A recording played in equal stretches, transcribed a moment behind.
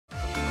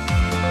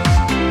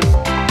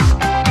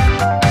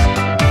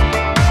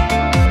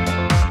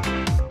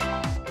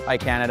Hi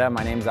Canada,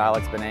 my name is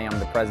Alex Benet. I'm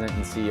the President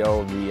and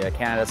CEO of the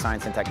Canada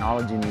Science and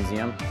Technology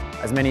Museum.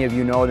 As many of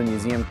you know, the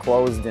museum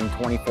closed in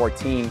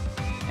 2014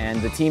 and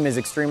the team is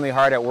extremely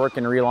hard at work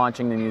in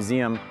relaunching the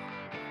museum.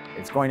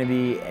 It's going to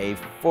be a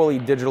fully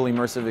digital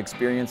immersive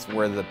experience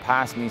where the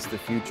past meets the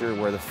future,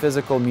 where the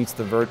physical meets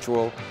the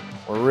virtual.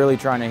 We're really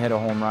trying to hit a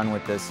home run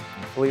with this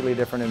completely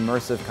different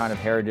immersive kind of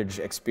heritage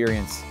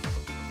experience.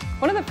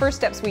 One of the first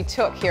steps we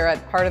took here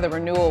at part of the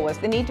Renewal was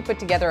the need to put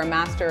together a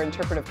master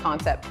interpretive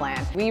concept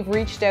plan. We've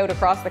reached out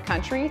across the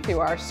country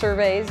through our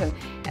surveys and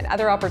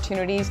other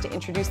opportunities to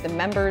introduce the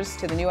members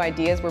to the new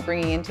ideas we're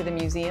bringing into the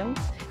museums.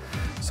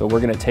 So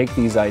we're going to take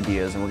these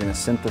ideas and we're going to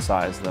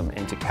synthesize them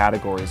into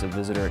categories of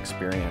visitor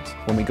experience.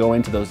 When we go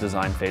into those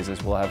design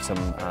phases, we'll have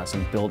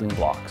some building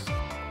blocks.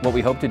 What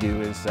we hope to do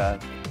is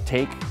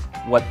take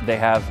what they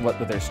have, what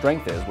their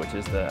strength is, which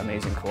is the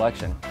amazing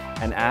collection,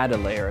 and add a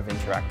layer of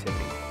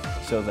interactivity,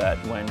 so that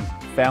when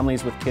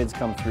families with kids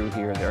come through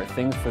here, there are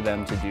things for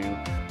them to do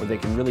where they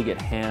can really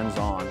get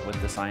hands-on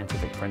with the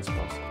scientific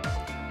principles.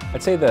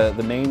 I'd say the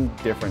main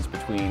difference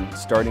between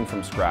starting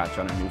from scratch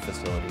on a new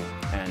facility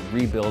and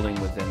rebuilding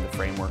within the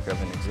framework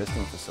of an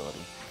existing facility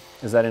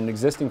is that an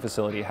existing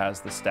facility has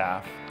the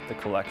staff, the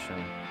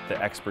collection,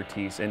 the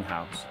expertise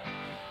in-house,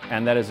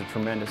 and that is a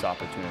tremendous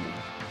opportunity.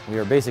 We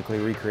are basically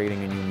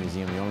recreating a new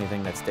museum. The only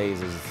thing that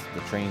stays is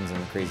the trains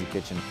and the crazy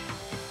kitchen.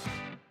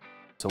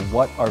 So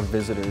what are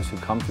visitors who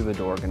come through the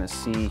door going to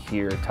see,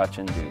 hear, touch,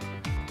 and do?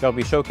 There'll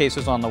be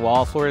showcases on the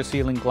wall,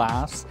 floor-to-ceiling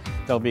glass.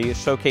 There'll be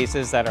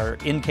showcases that are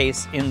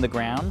encased in the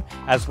ground,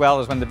 as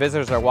well as when the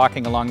visitors are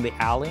walking along the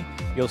alley,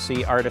 you'll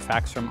see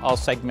artifacts from all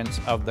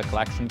segments of the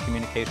collection,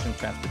 communication,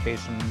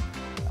 transportation.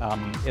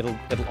 It'll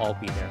all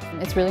be there.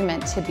 It's really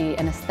meant to be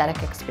an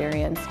aesthetic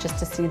experience, just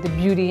to see the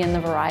beauty and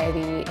the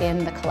variety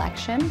in the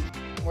collection.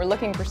 We're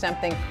looking for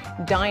something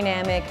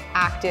dynamic,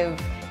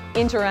 active,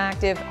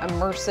 interactive,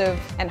 immersive,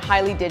 and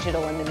highly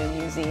digital in the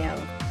new museum.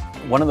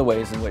 One of the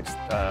ways in which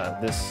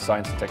this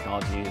Science and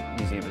Technology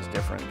Museum is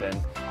different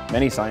than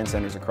many science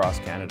centres across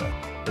Canada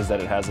is that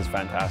it has this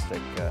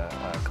fantastic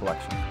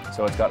collection.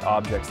 So it's got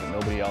objects that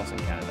nobody else in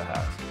Canada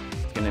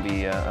has. It's going to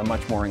be a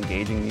much more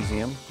engaging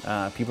museum.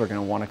 People are going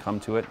to want to come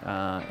to it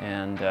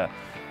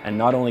and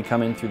not only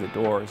come in through the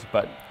doors,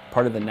 but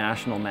part of the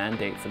national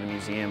mandate for the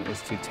museum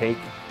is to take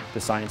the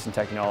science and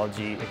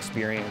technology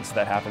experience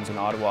that happens in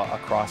Ottawa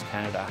across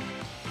Canada.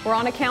 We're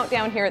on a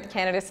countdown here at the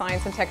Canada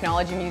Science and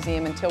Technology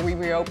Museum until we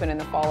reopen in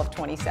the fall of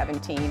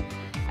 2017.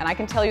 And I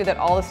can tell you that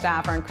all the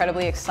staff are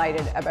incredibly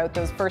excited about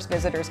those first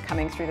visitors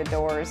coming through the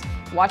doors,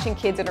 watching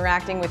kids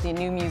interacting with the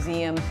new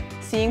museum,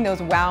 seeing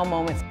those wow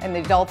moments in the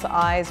adults'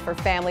 eyes for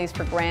families,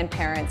 for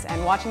grandparents,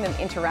 and watching them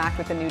interact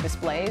with the new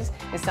displays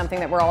is something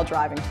that we're all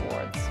driving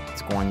towards.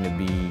 It's going to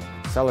be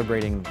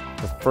celebrating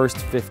the first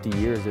 50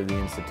 years of the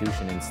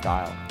institution in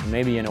style,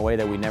 maybe in a way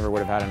that we never would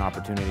have had an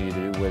opportunity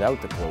to do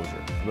without the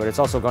closure. But it's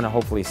also going to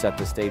hopefully set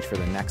the stage for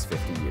the next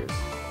 50 years.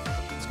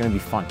 It's going to be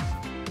fun.